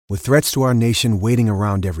With threats to our nation waiting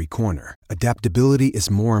around every corner, adaptability is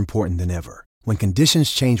more important than ever. When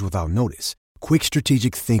conditions change without notice, quick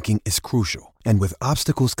strategic thinking is crucial. And with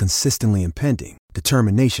obstacles consistently impending,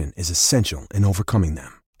 determination is essential in overcoming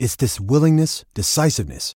them. It's this willingness,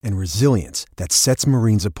 decisiveness, and resilience that sets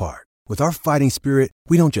Marines apart. With our fighting spirit,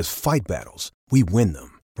 we don't just fight battles, we win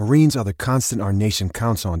them. Marines are the constant our nation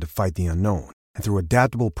counts on to fight the unknown. And through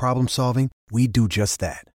adaptable problem solving, we do just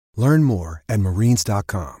that. Learn more at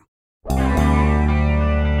marines.com. So,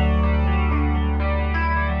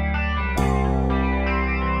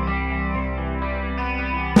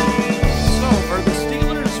 are the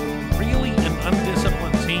Steelers really an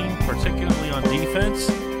undisciplined team, particularly on defense?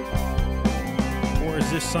 Or is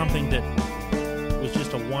this something that was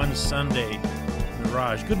just a one Sunday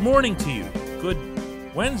mirage? Good morning to you. Good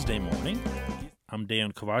Wednesday morning. I'm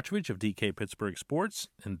Dan Kovacevic of DK Pittsburgh Sports,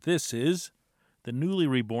 and this is the newly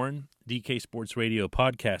reborn DK Sports Radio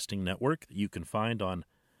podcasting network that you can find on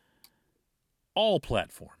all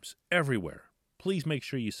platforms, everywhere. Please make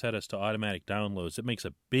sure you set us to automatic downloads. It makes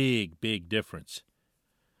a big, big difference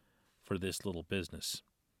for this little business.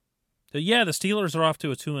 So yeah, the Steelers are off to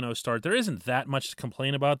a 2-0 start. There isn't that much to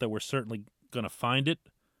complain about, that we're certainly going to find it,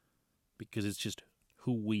 because it's just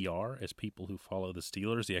who we are as people who follow the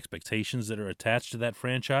Steelers, the expectations that are attached to that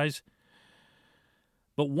franchise.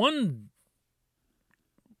 But one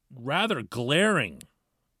rather glaring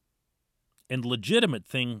and legitimate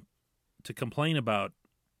thing to complain about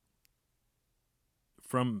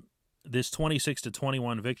from this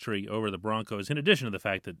 26-21 victory over the Broncos, in addition to the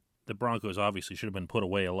fact that the Broncos obviously should have been put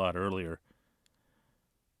away a lot earlier,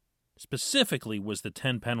 specifically was the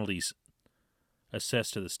 10 penalties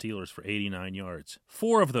assessed to the Steelers for 89 yards.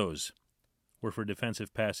 4 of those were for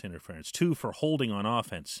defensive pass interference, 2 for holding on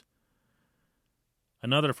offense,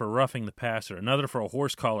 another for roughing the passer, another for a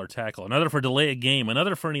horse collar tackle, another for delay of game,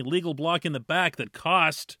 another for an illegal block in the back that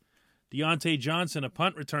cost Deontay Johnson a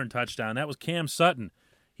punt return touchdown. That was Cam Sutton.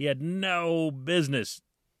 He had no business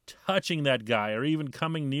touching that guy or even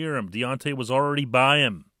coming near him. Deontay was already by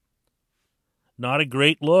him. Not a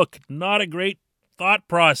great look, not a great thought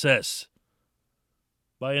process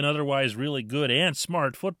by an otherwise really good and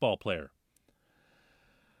smart football player.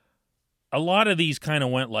 A lot of these kind of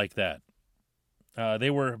went like that.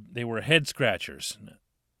 They were head scratchers.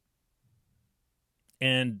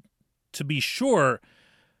 And to be sure,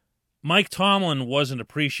 Mike Tomlin wasn't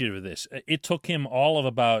appreciative of this. It took him all of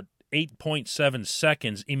about 8.7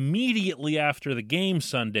 seconds immediately after the game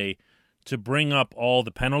Sunday to bring up all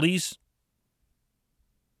the penalties.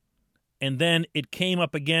 And then it came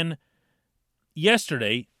up again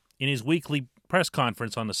yesterday in his weekly press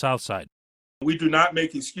conference on the South Side. We do not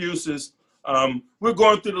make excuses. We're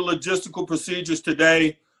going through the logistical procedures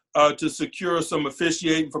today to secure some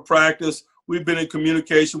officiating for practice. We've been in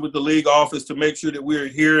communication with the league office to make sure that we're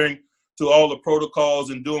adhering to all the protocols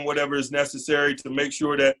and doing whatever is necessary to make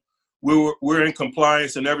sure that we're in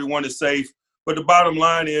compliance and everyone is safe. But the bottom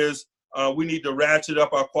line is we need to ratchet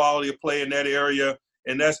up our quality of play in that area,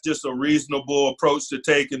 and that's just a reasonable approach to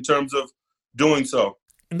take in terms of doing so.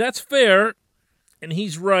 And that's fair, and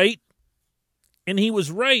he's right. And he was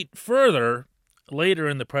right further later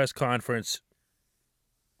in the press conference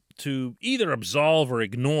to either absolve or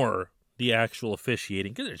ignore the actual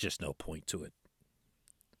officiating, because there's just no point to it.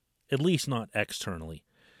 At least not externally.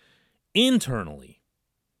 Internally,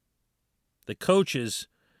 the coaches,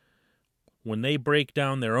 when they break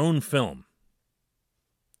down their own film,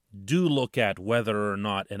 do look at whether or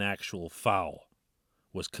not an actual foul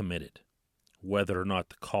was committed, whether or not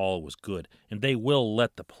the call was good, and they will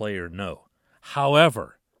let the player know.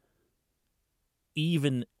 However,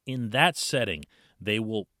 even in that setting, they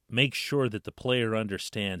will make sure that the player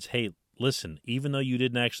understands, hey, listen, even though you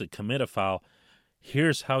didn't actually commit a foul,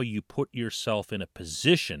 here's how you put yourself in a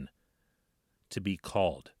position to be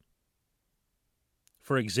called.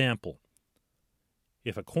 For example,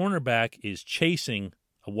 if a cornerback is chasing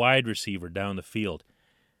a wide receiver down the field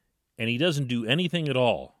and he doesn't do anything at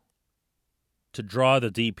all to draw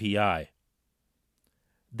the DPI,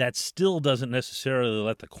 that still doesn't necessarily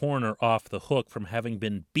let the corner off the hook from having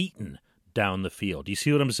been beaten down the field. Do you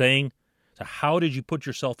see what I'm saying? So how did you put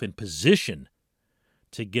yourself in position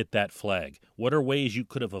to get that flag? What are ways you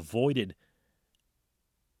could have avoided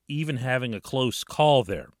even having a close call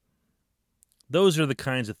there? Those are the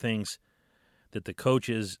kinds of things that the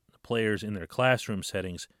coaches, the players in their classroom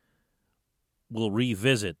settings will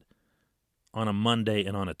revisit on a Monday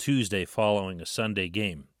and on a Tuesday following a Sunday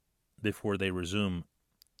game before they resume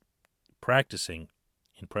practicing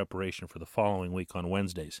in preparation for the following week on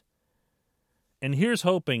Wednesdays. And here's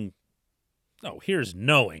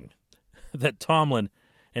knowing that Tomlin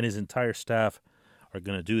and his entire staff are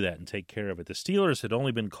going to do that and take care of it. The Steelers had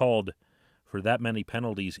only been called for that many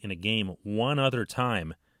penalties in a game one other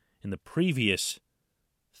time in the previous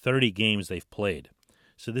 30 games they've played.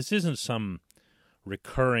 So this isn't some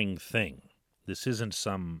recurring thing. This isn't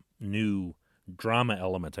some new drama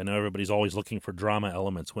element. I know everybody's always looking for drama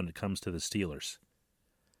elements when it comes to the Steelers.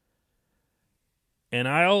 And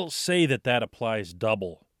I'll say that applies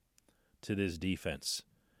double to this defense.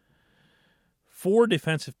 4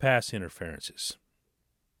 defensive pass interferences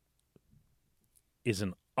is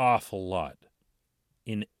an awful lot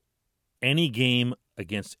in any game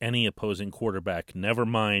against any opposing quarterback, never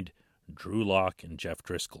mind Drew Lock and Jeff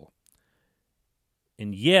Driscoll.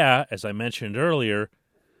 And yeah, as I mentioned earlier,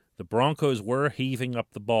 the Broncos were heaving up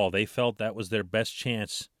the ball. They felt that was their best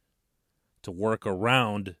chance to work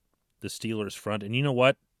around the Steelers' front. And you know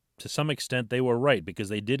what? To some extent, they were right, because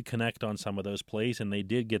they did connect on some of those plays, and they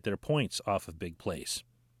did get their points off of big plays.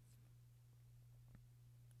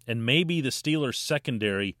 And maybe the Steelers'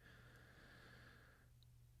 secondary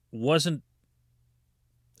wasn't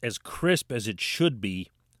as crisp as it should be,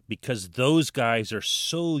 because those guys are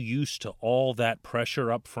so used to all that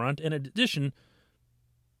pressure up front. And in addition,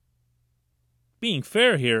 being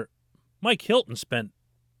fair here, Mike Hilton spent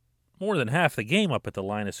more than half the game up at the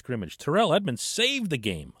line of scrimmage. Terrell Edmonds saved the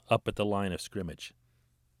game up at the line of scrimmage.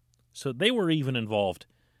 So they were even involved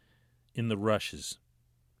in the rushes.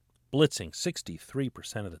 Blitzing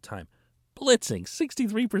 63% of the time. Blitzing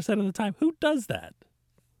 63% of the time. Who does that?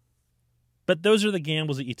 But those are the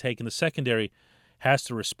gambles that you take, and the secondary has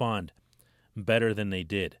to respond better than they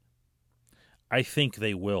did. I think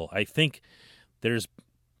they will. I think there's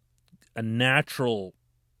a natural,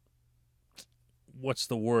 what's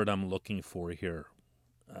the word I'm looking for here?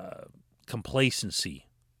 Complacency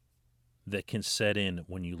that can set in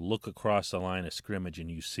when you look across the line of scrimmage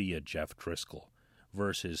and you see a Jeff Driscoll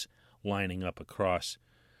versus lining up across,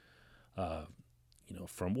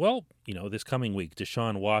 this coming week,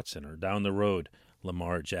 Deshaun Watson, or down the road,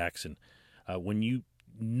 Lamar Jackson. When you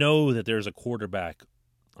know that there's a quarterback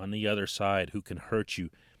on the other side who can hurt you,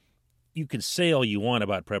 you can say all you want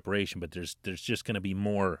about preparation, but there's just going to be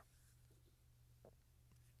more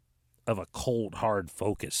of a cold, hard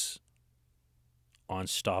focus on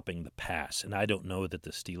stopping the pass, and I don't know that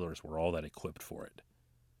the Steelers were all that equipped for it.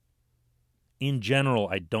 In general,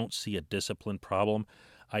 I don't see a discipline problem.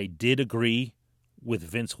 I did agree with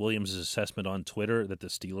Vince Williams' assessment on Twitter that the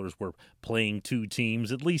Steelers were playing 2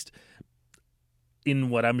 teams, at least in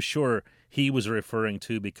what I'm sure he was referring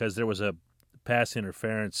to, because there was a pass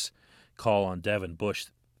interference call on Devin Bush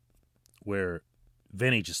where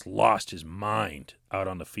Vinny just lost his mind out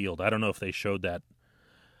on the field. I don't know if they showed that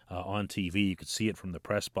on TV. You could see it from the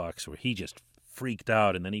press box where he just freaked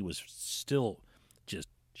out, and then he was still just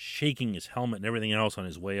shaking his helmet and everything else on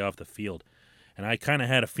his way off the field. And I kind of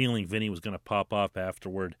had a feeling Vinny was going to pop off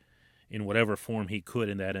afterward in whatever form he could,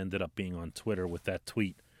 and that ended up being on Twitter with that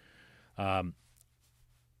tweet. Devin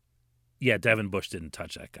Bush didn't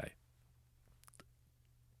touch that guy.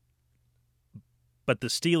 But the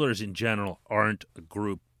Steelers in general aren't a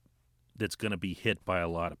group that's going to be hit by a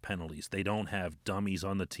lot of penalties. They don't have dummies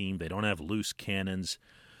on the team. They don't have loose cannons.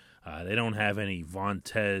 They don't have any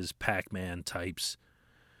Vontaze, Pac-Man types.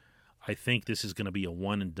 I think this is going to be a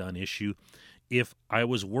one-and-done issue. If I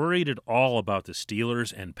was worried at all about the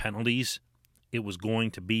Steelers and penalties, it was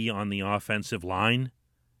going to be on the offensive line,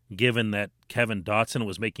 given that Kevin Dotson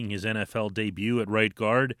was making his NFL debut at right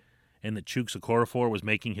guard and that Chuks Okorafor was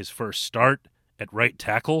making his first start at right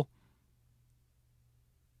tackle.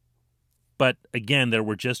 But again, there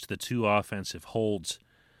were just the 2 offensive holds.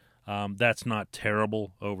 That's not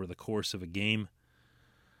terrible over the course of a game.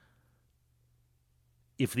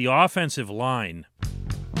 If the offensive line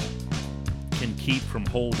can keep from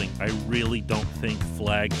holding, I really don't think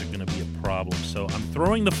flags are going to be a problem. So I'm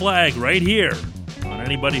throwing the flag right here on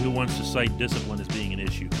anybody who wants to cite discipline as being an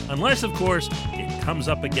issue. Unless, of course, it comes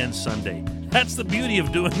up again Sunday. That's the beauty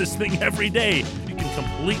of doing this thing every day. You can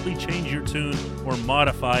completely change your tune or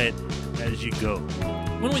modify it as you go.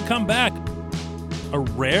 When we come back, a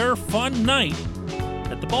rare, fun night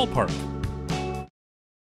at the ballpark.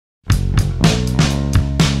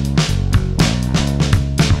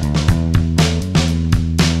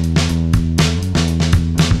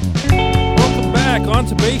 Welcome back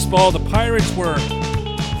onto baseball. The Pirates were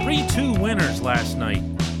 3-2 winners last night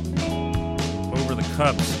over the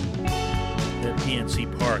Cubs at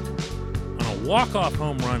PNC Park on a walk-off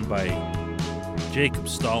home run by Jacob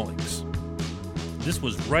Stallings. This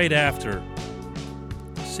was right after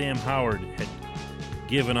Sam Howard had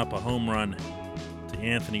given up a home run to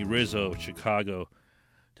Anthony Rizzo of Chicago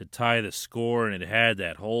to tie the score, and it had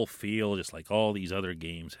that whole feel just like all these other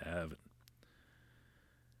games have.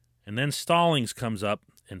 And then Stallings comes up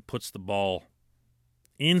and puts the ball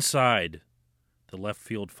inside the left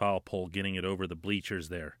field foul pole, getting it over the bleachers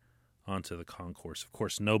there onto the concourse. Of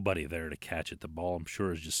course, nobody there to catch it. The ball, I'm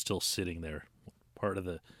sure, is just still sitting there. Part of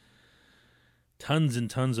the tons and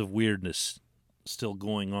tons of weirdness still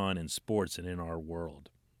going on in sports and in our world.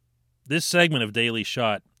 This segment of Daily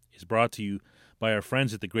Shot is brought to you by our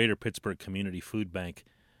friends at the Greater Pittsburgh Community Food Bank,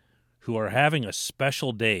 who are having a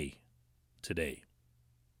special day today.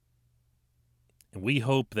 And we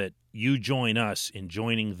hope that you join us in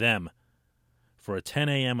joining them for a 10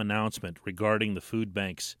 a.m. announcement regarding the food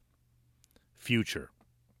bank's future.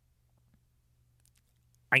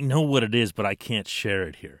 I know what it is, but I can't share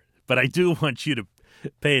it here. But I do want you to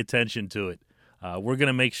pay attention to it. We're going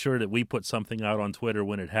to make sure that we put something out on Twitter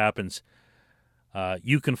when it happens.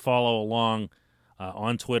 You can follow along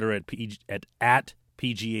on Twitter at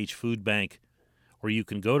PGH Food Bank, or you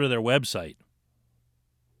can go to their website,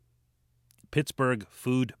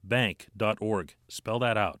 pittsburghfoodbank.org. Spell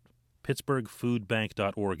that out,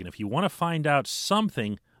 pittsburghfoodbank.org. And if you want to find out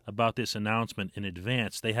something about this announcement in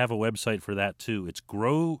advance, they have a website for that too. It's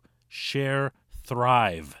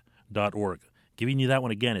growsharethrive.org. Giving you that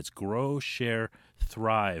one again, it's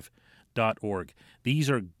growsharethrive.org. These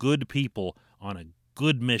are good people on a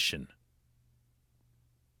good mission,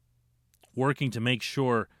 working to make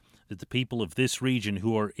sure that the people of this region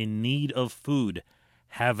who are in need of food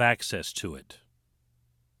have access to it.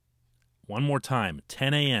 One more time,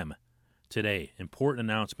 10 a.m. today, important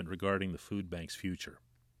announcement regarding the food bank's future.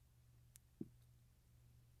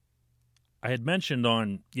 I had mentioned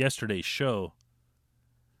on yesterday's show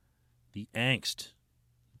the angst,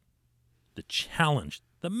 the challenge,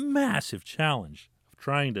 the massive challenge of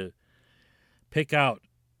trying to pick out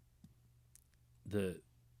the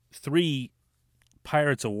 3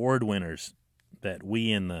 Pirates Award winners that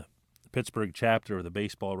we in the Pittsburgh chapter of the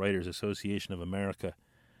Baseball Writers Association of America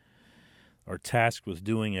are tasked with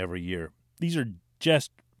doing every year. These are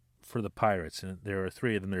just for the Pirates, and there are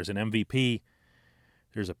 3 of them. There's an MVP,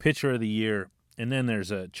 there's a Pitcher of the Year, and then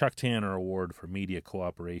there's a Chuck Tanner Award for Media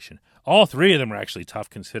Cooperation. All 3 of them are actually tough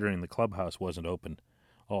considering the clubhouse wasn't open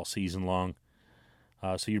all season long.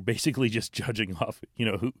 So you're basically just judging off,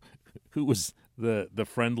 who was the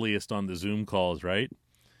friendliest on the Zoom calls, right?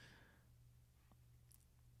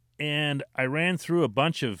 And I ran through a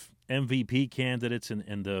bunch of MVP candidates,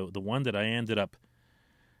 and the one that I ended up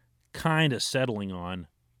kind of settling on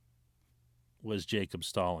was Jacob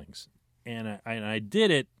Stallings. And I did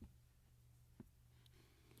it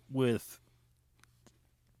with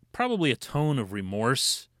probably a tone of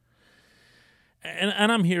remorse.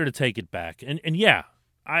 And I'm here to take it back. And yeah,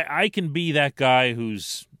 I can be that guy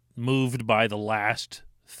who's moved by the last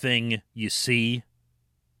thing you see.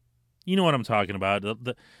 You know what I'm talking about.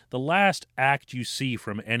 The last act you see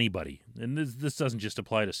from anybody, and this doesn't just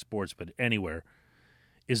apply to sports, but anywhere,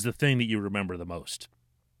 is the thing that you remember the most.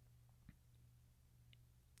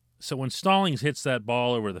 So when Stallings hits that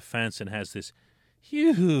ball over the fence and has this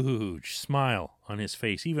huge smile on his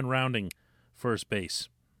face, even rounding first base,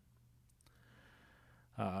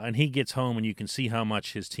 and he gets home and you can see how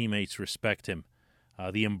much his teammates respect him.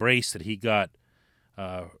 The embrace that he got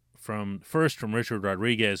from Richard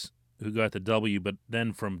Rodriguez, who got the W, but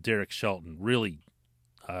then from Derek Shelton, really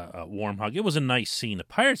a warm hug. It was a nice scene. The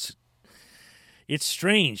Pirates, it's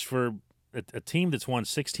strange for a team that's won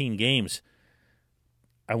 16 games.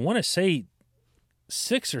 I want to say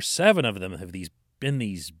 6 or 7 of them have been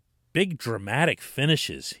these big dramatic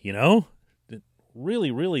finishes,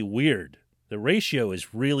 Really, really weird. The ratio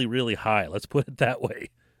is really, really high. Let's put it that way.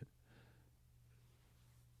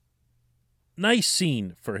 Nice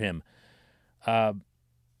scene for him.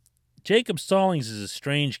 Jacob Stallings is a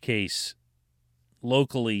strange case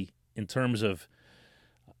locally in terms of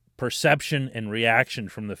perception and reaction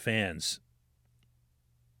from the fans.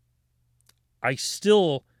 I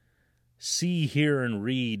still see, hear, and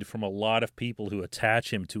read from a lot of people who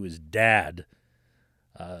attach him to his dad,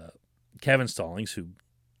 Kevin Stallings, who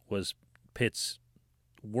was Pitt's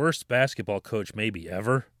worst basketball coach maybe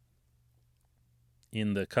ever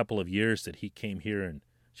in the couple of years that he came here and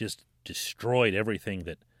just destroyed everything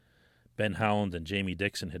that Ben Howland and Jamie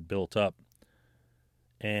Dixon had built up.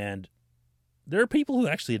 And there are people who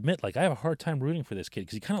actually admit, I have a hard time rooting for this kid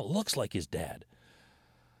because he kind of looks like his dad.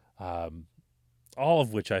 All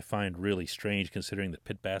of which I find really strange considering that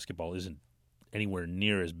Pitt basketball isn't anywhere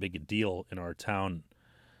near as big a deal in our town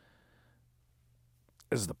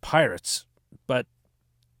as the Pirates. But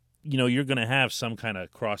you're going to have some kind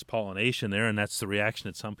of cross-pollination there, and that's the reaction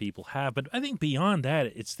that some people have. But I think beyond that,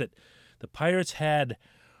 it's that the Pirates had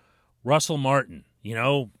Russell Martin,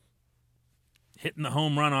 hitting the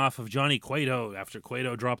home run off of Johnny Cueto after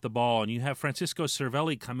Cueto dropped the ball, and you have Francisco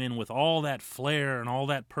Cervelli come in with all that flair and all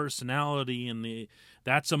that personality and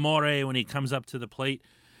that's amore when he comes up to the plate.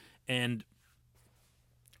 And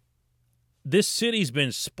this city's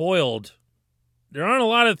been spoiled. There aren't a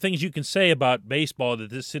lot of things you can say about baseball that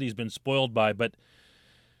this city's been spoiled by, but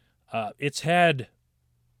it's had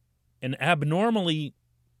an abnormally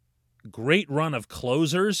great run of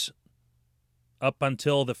closers up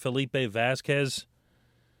until the Felipe Vasquez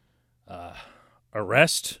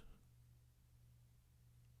arrest.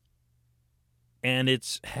 And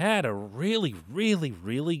it's had a really, really,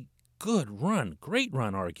 really good run, great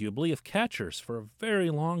run, arguably, of catchers for a very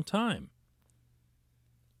long time.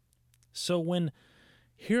 So when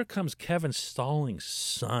here comes Kevin Stallings'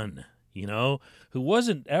 son, who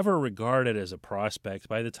wasn't ever regarded as a prospect.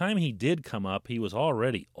 By the time he did come up, he was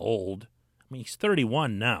already old. I mean, he's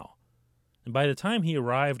 31 now. And by the time he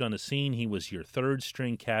arrived on the scene, he was your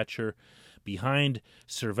third-string catcher behind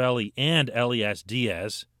Cervelli and Elias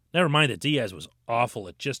Diaz. Never mind that Diaz was awful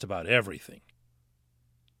at just about everything.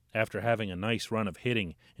 After having a nice run of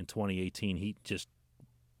hitting in 2018, he just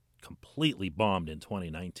completely bombed in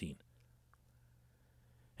 2019.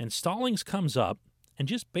 And Stallings comes up and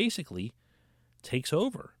just basically takes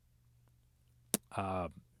over.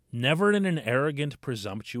 Never in an arrogant,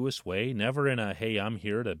 presumptuous way, never in a, hey, I'm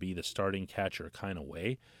here to be the starting catcher kind of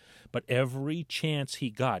way, but every chance he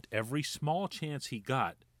got, every small chance he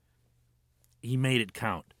got, he made it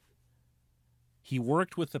count. He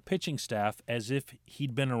worked with the pitching staff as if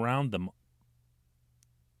he'd been around them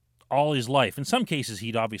all his life. In some cases,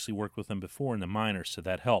 he'd obviously worked with them before in the minors, so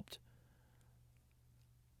that helped.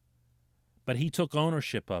 But he took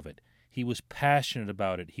ownership of it. He was passionate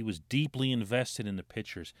about it. He was deeply invested in the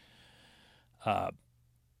pitchers,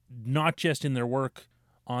 not just in their work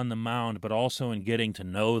on the mound, but also in getting to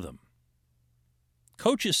know them.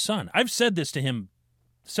 Coach's son. I've said this to him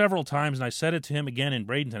several times, and I said it to him again in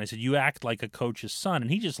Bradenton. I said, you act like a coach's son,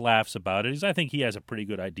 and he just laughs about it. I think he has a pretty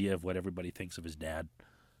good idea of what everybody thinks of his dad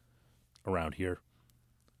around here.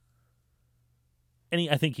 And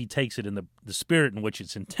I think he takes it in the spirit in which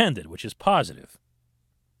it's intended, which is positive.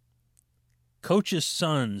 Coaches'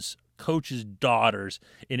 sons, coaches' daughters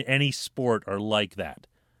in any sport are like that.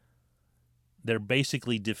 They're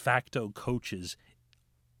basically de facto coaches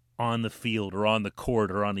on the field or on the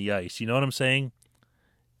court or on the ice. You know what I'm saying?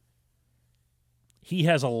 He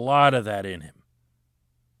has a lot of that in him.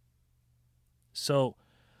 So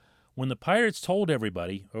when the Pirates told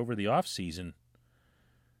everybody over the offseason,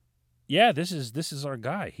 yeah, this is our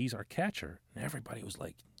guy. He's our catcher. And everybody was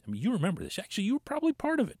like, you remember this. Actually, you were probably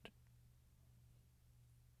part of it.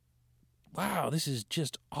 Wow, this is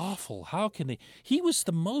just awful. How can they? He was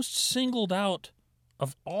the most singled out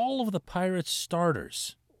of all of the Pirates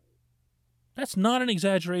starters. That's not an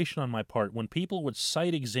exaggeration on my part when people would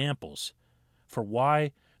cite examples for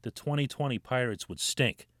why the 2020 Pirates would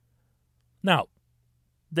stink. Now,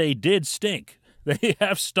 they did stink. They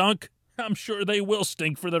have stunk. I'm sure they will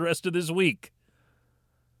stink for the rest of this week.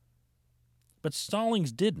 But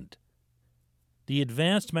Stallings didn't. The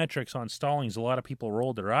advanced metrics on Stallings, a lot of people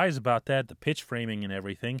rolled their eyes about that, the pitch framing and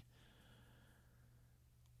everything,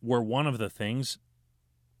 were one of the things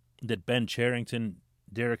that Ben Cherington,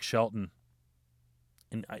 Derek Shelton,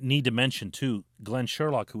 and I need to mention, too, Glenn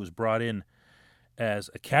Sherlock, who was brought in as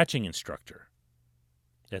a catching instructor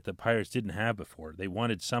that the Pirates didn't have before. They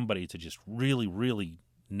wanted somebody to just really, really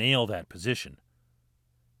nail that position.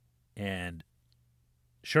 And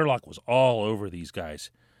Sherlock was all over these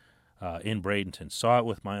guys in Bradenton. Saw it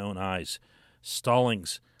with my own eyes.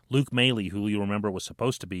 Stallings, Luke Maile, who you remember was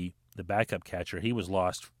supposed to be the backup catcher, he was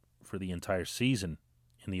lost for the entire season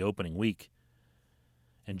in the opening week.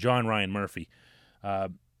 And John Ryan Murphy.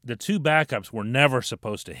 The two backups were never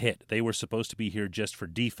supposed to hit. They were supposed to be here just for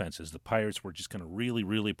defenses. The Pirates were just going to really,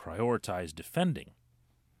 really prioritize defending.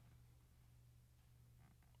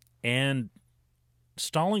 And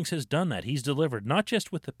Stallings has done that. He's delivered, not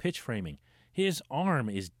just with the pitch framing. His arm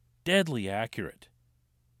is deadly accurate.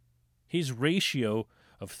 His ratio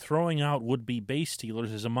of throwing out would-be base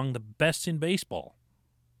stealers is among the best in baseball.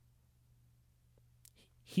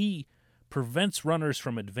 He prevents runners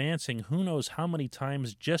from advancing who knows how many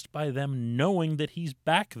times just by them knowing that he's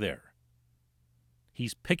back there.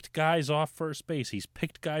 He's picked guys off first base. He's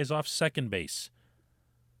picked guys off second base.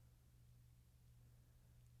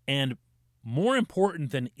 And more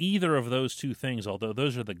important than either of those two things, although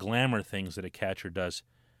those are the glamour things that a catcher does,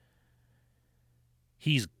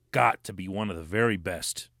 he's got to be one of the very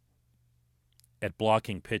best at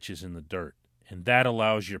blocking pitches in the dirt. And that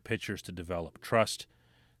allows your pitchers to develop trust,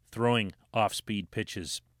 throwing off-speed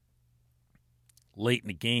pitches late in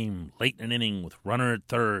the game, late in an inning with runner at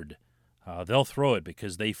third. They'll throw it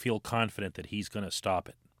because they feel confident that he's going to stop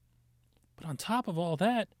it. But on top of all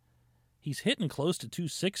that, he's hitting close to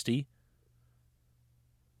 260,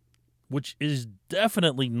 which is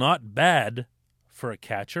definitely not bad for a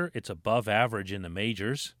catcher. It's above average in the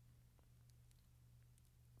majors.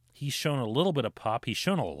 He's shown a little bit of pop. He's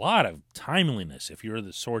shown a lot of timeliness, if you're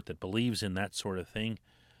the sort that believes in that sort of thing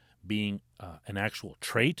being an actual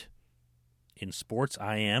trait in sports.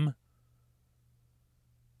 I am.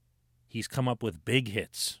 He's come up with big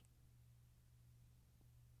hits.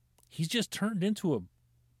 He's just turned into a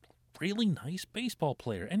really nice baseball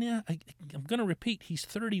player. And yeah, I'm going to repeat, he's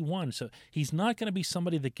 31, so he's not going to be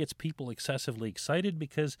somebody that gets people excessively excited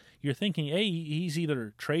because you're thinking, hey, he's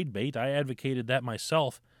either trade bait. I advocated that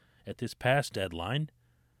myself at this past deadline.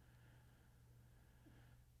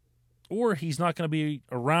 Or he's not going to be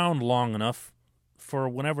around long enough for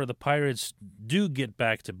whenever the Pirates do get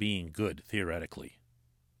back to being good, theoretically.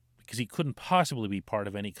 Because he couldn't possibly be part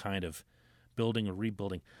of any kind of building or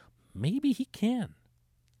rebuilding. Maybe he can.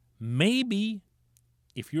 Maybe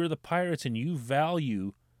if you're the Pirates and you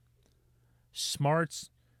value smarts,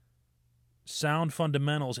 sound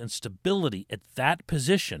fundamentals, and stability at that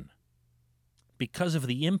position because of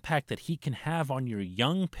the impact that he can have on your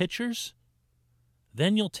young pitchers,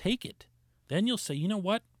 then you'll take it. Then you'll say, you know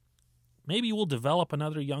what? Maybe we'll develop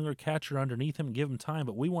another younger catcher underneath him and give him time,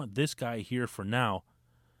 but we want this guy here for now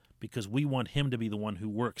because we want him to be the one who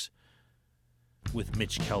works with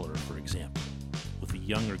Mitch Keller, for example, with the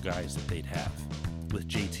younger guys that they'd have, with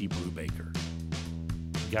JT Brubaker,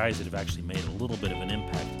 guys that have actually made a little bit of an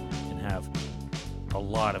impact and have a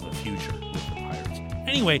lot of a future with the Pirates.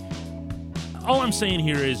 Anyway, all I'm saying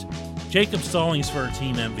here is Jacob Stallings for our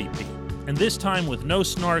team MVP. And this time with no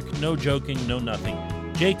snark, no joking, no nothing.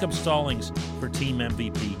 Jacob Stallings for team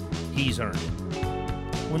MVP. He's earned it.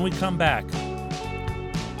 When we come back,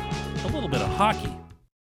 a little bit of hockey.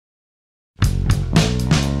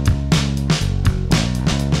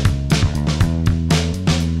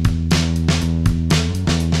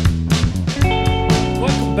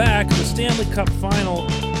 Welcome back. The Stanley Cup Final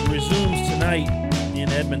resumes tonight in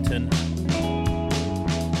Edmonton.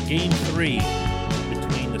 Game 3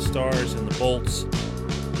 between the Stars and the Bolts.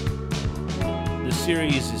 The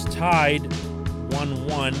series is tied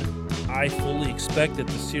 1-1. I fully expect that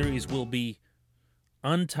the series will be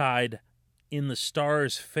untied in the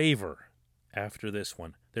Stars' favor after this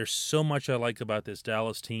one. There's so much I like about this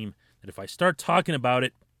Dallas team that if I start talking about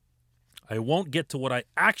it, I won't get to what I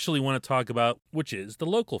actually want to talk about, which is the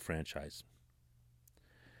local franchise.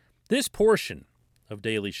 This portion of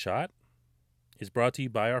Daily Shot is brought to you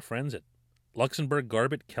by our friends at Luxembourg,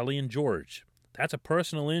 Garbett, Kelly & George. That's a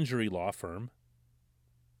personal injury law firm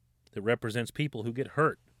that represents people who get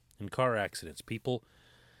hurt in car accidents, people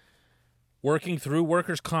working through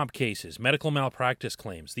workers' comp cases, medical malpractice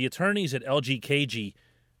claims. The attorneys at LGKG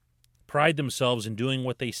pride themselves in doing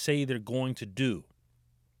what they say they're going to do.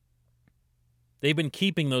 They've been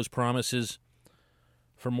keeping those promises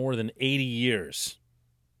for more than 80 years.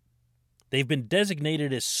 They've been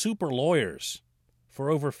designated as super lawyers for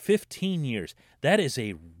over 15 years. That is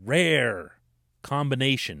a rare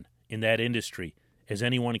combination in that industry, as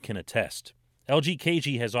anyone can attest.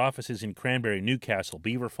 LGKG has offices in Cranberry, Newcastle,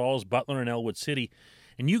 Beaver Falls, Butler, and Elwood City,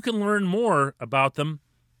 and you can learn more about them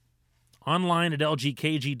online at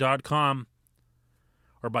lgkg.com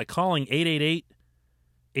or by calling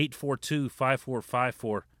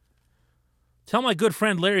 888-842-5454. Tell my good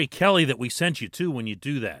friend Larry Kelly that we sent you too when you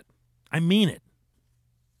do that. I mean it.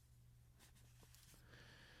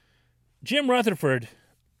 Jim Rutherford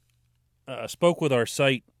spoke with our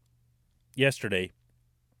site yesterday,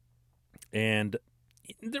 and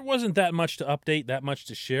there wasn't that much to update, that much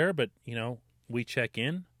to share, but, you know, we check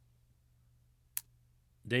in.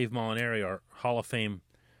 Dave Molinari, our Hall of Fame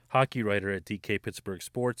hockey writer at DK Pittsburgh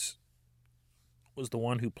Sports, was the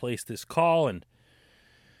one who placed this call, and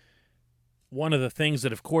one of the things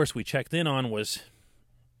that, of course, we checked in on was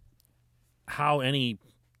how any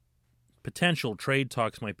potential trade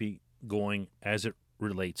talks might be going as it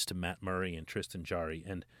relates to Matt Murray and Tristan Jarry.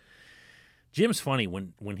 And Jim's funny.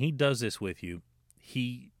 When he does this with you,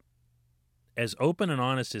 he, as open and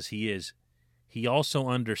honest as he is, he also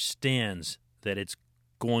understands that it's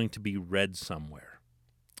going to be read somewhere.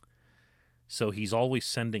 So he's always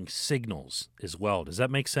sending signals as well. Does that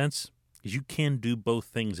make sense? Because you can do both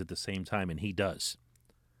things at the same time, and he does.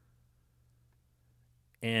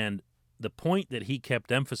 And the point that he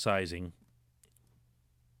kept emphasizing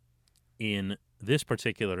in this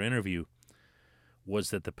particular interview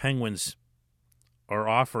was that the Penguins are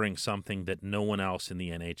offering something that no one else in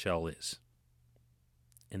the NHL is.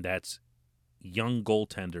 And that's young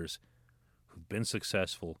goaltenders who've been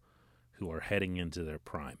successful, who are heading into their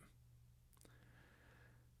prime.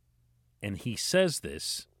 And he says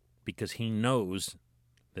this because he knows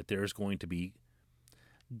that there's going to be,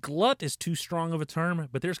 glut is too strong of a term,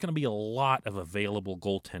 but there's going to be a lot of available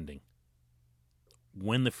goaltending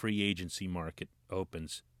when the free agency market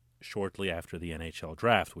opens shortly after the NHL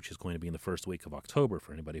draft, which is going to be in the first week of October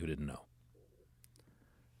for anybody who didn't know.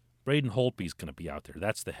 Braden Holtby's going to be out there.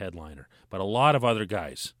 That's the headliner. But a lot of other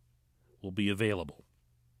guys will be available.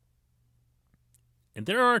 And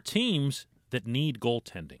there are teams that need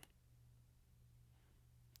goaltending.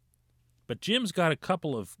 But Jim's got a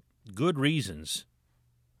couple of good reasons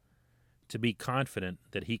to be confident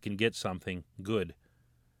that he can get something good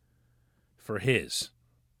for his.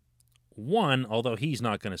 One, although he's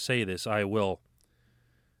not going to say this, I will.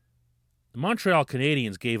 The Montreal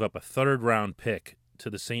Canadiens gave up a third-round pick to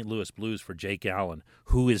the St. Louis Blues for Jake Allen,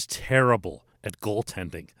 who is terrible at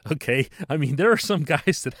goaltending, okay? I mean, there are some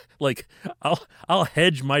guys that, like, I'll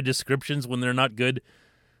hedge my descriptions when they're not good,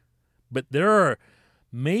 but there are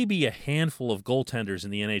maybe a handful of goaltenders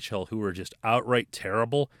in the NHL who are just outright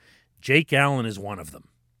terrible. Jake Allen is one of them.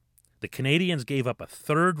 The Canadiens gave up a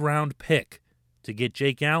third-round pick to get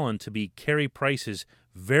Jake Allen to be Carey Price's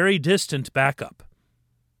very distant backup.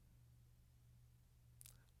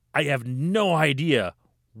 I have no idea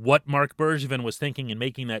what Marc Bergevin was thinking in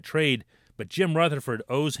making that trade, but Jim Rutherford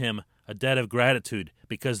owes him a debt of gratitude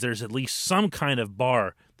because there's at least some kind of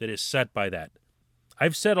bar that is set by that.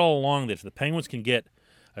 I've said all along that if the Penguins can get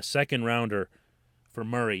a second-rounder for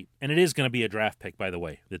Murray, and it is going to be a draft pick, by the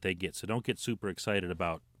way, that they get, so don't get super excited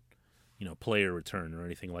about, player return or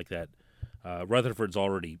anything like that. Rutherford's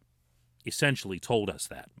already essentially told us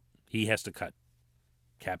that. He has to cut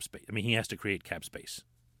cap space. I mean, he has to create cap space.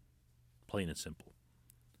 Plain and simple.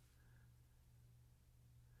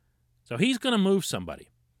 So he's going to move somebody.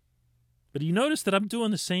 But you notice that I'm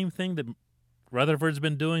doing the same thing that Rutherford's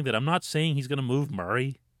been doing, that I'm not saying he's going to move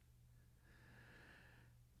Murray.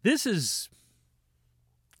 This is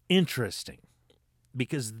interesting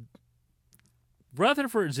because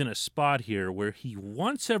Rutherford's in a spot here where he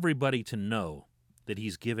wants everybody to know that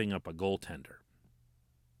he's giving up a goaltender.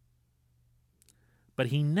 But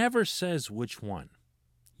he never says which one.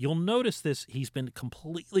 You'll notice this, he's been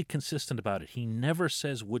completely consistent about it. He never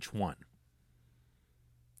says which one.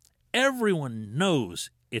 Everyone knows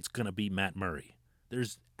it's going to be Matt Murray.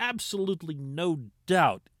 There's absolutely no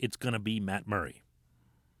doubt it's going to be Matt Murray.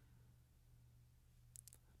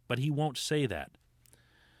 But he won't say that.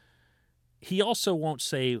 He also won't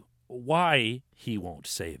say why he won't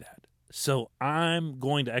say that. So I'm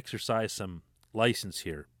going to exercise some license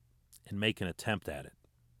here and make an attempt at it.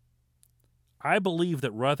 I believe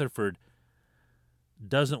that Rutherford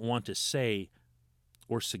doesn't want to say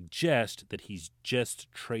or suggest that he's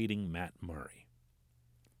just trading Matt Murray,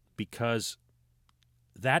 because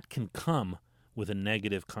that can come with a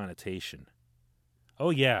negative connotation.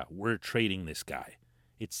 Oh yeah, we're trading this guy.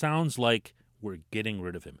 It sounds like we're getting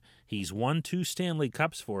rid of him. He's won 2 Stanley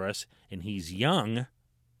Cups for us, and he's young,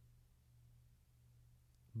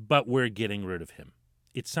 but we're getting rid of him.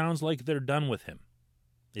 It sounds like they're done with him.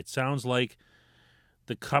 It sounds like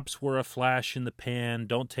the Cups were a flash in the pan.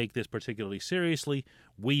 Don't take this particularly seriously.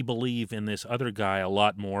 We believe in this other guy a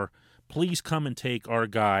lot more. Please come and take our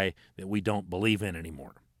guy that we don't believe in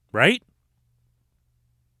anymore. Right?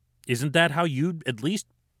 Isn't that how you'd at least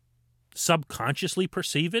subconsciously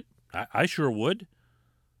perceive it? I sure would.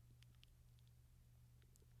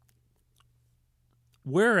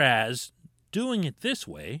 Whereas, doing it this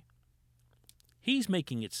way, he's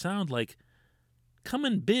making it sound like, come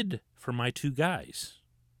and bid for my 2 guys.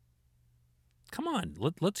 Come on,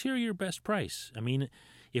 let's hear your best price. I mean,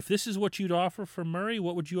 if this is what you'd offer for Murray,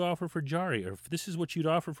 what would you offer for Jarry? Or if this is what you'd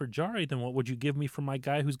offer for Jarry, then what would you give me for my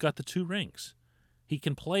guy who's got the 2 rings? He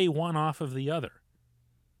can play one off of the other.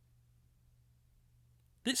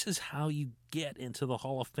 This is how you get into the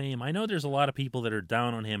Hall of Fame. I know there's a lot of people that are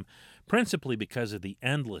down on him, principally because of the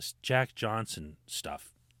endless Jack Johnson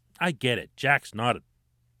stuff. I get it. Jack's not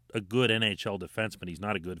a good NHL defenseman. He's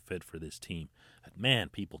not a good fit for this team. But man,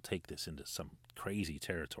 people take this into some crazy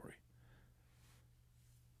territory.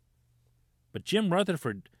 But Jim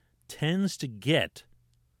Rutherford tends to get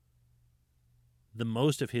the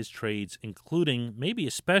most of his trades, including, maybe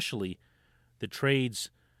especially, the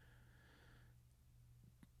trades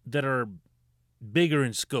that are bigger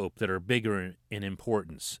in scope, that are bigger in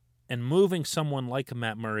importance. And moving someone like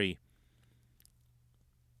Matt Murray,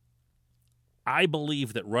 I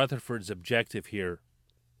believe that Rutherford's objective here,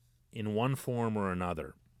 in one form or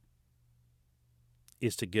another,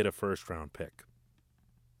 is to get a first-round pick.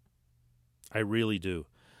 I really do.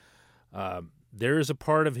 There is a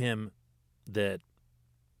part of him that,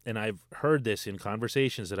 and I've heard this in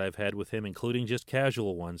conversations that I've had with him, including just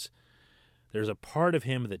casual ones, there's a part of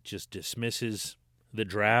him that just dismisses the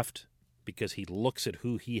draft because he looks at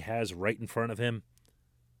who he has right in front of him,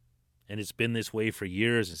 and it's been this way for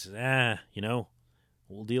years, and says,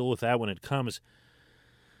 we'll deal with that when it comes.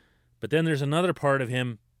 But then there's another part of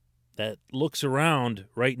him that looks around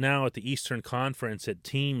right now at the Eastern Conference at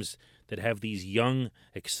teams that have these young,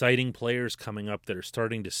 exciting players coming up that are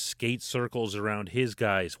starting to skate circles around his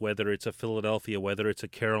guys, whether it's a Philadelphia, whether it's a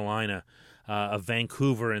Carolina, a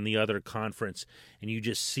Vancouver in the other conference. And you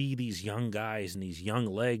just see these young guys and these young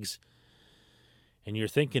legs, and you're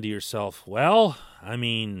thinking to yourself, well, I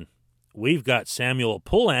mean, we've got Samuel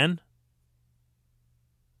Poulin,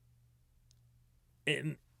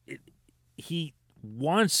 and he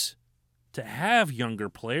wants to have younger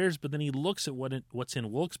players, but then he looks at what's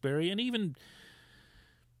in Wilkes-Barre, and even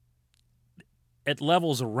at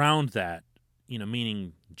levels around that,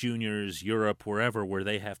 meaning juniors, Europe, wherever, where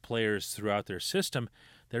they have players throughout their system,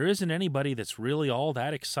 there isn't anybody that's really all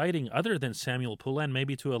that exciting other than Samuel Poulin,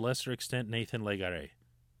 maybe to a lesser extent Nathan Légaré.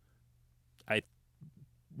 I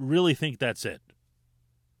really think that's it.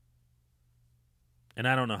 And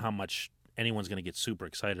I don't know how much anyone's going to get super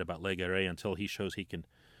excited about Légaré until he shows he can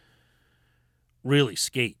really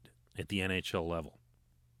skate at the NHL level.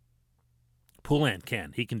 Poulin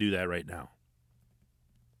can. He can do that right now.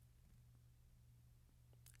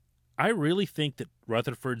 I really think that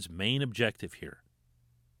Rutherford's main objective here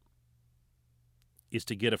is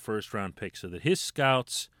to get a first-round pick so that his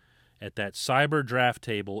scouts at that cyber draft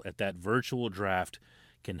table, at that virtual draft,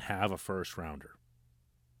 can have a first-rounder.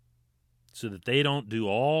 So that they don't do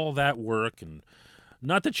all that work, and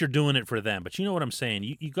not that you're doing it for them, but you know what I'm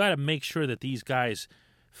saying. You got to make sure that these guys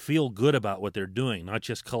feel good about what they're doing, not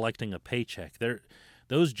just collecting a paycheck.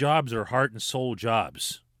 Those jobs are heart and soul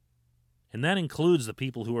jobs. And that includes the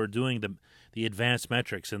people who are doing the advanced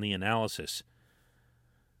metrics and the analysis.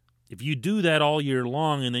 If you do that all year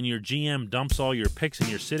long and then your GM dumps all your picks and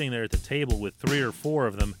you're sitting there at the table with 3 or 4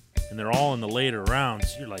 of them and they're all in the later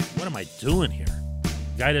rounds, you're like, what am I doing here?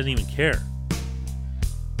 The guy doesn't even care.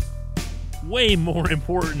 Way more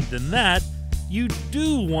important than that, you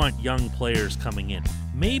do want young players coming in.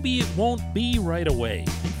 Maybe it won't be right away. In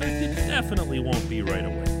fact, it definitely won't be right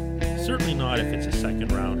away. Certainly not if it's a second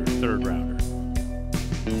rounder, third rounder.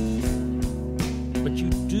 But you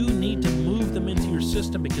do need to move them into your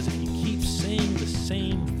system, because if you keep saying the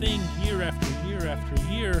same thing year after year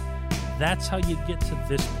after year, that's how you get to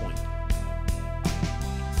this point.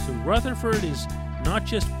 So Rutherford is not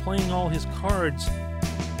just playing all his cards,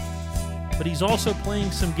 but he's also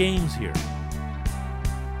playing some games here.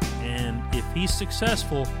 And if he's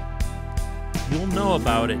successful, you'll know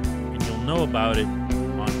about it, and you'll know about it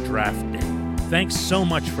on draft day. Thanks so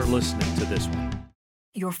much for listening to this one.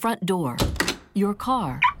 Your front door, your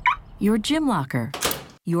car, your gym locker,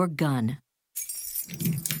 your gun.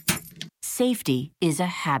 Safety is a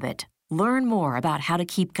habit. Learn more about how to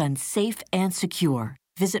keep guns safe and secure.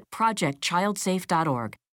 Visit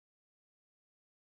ProjectChildSafe.org.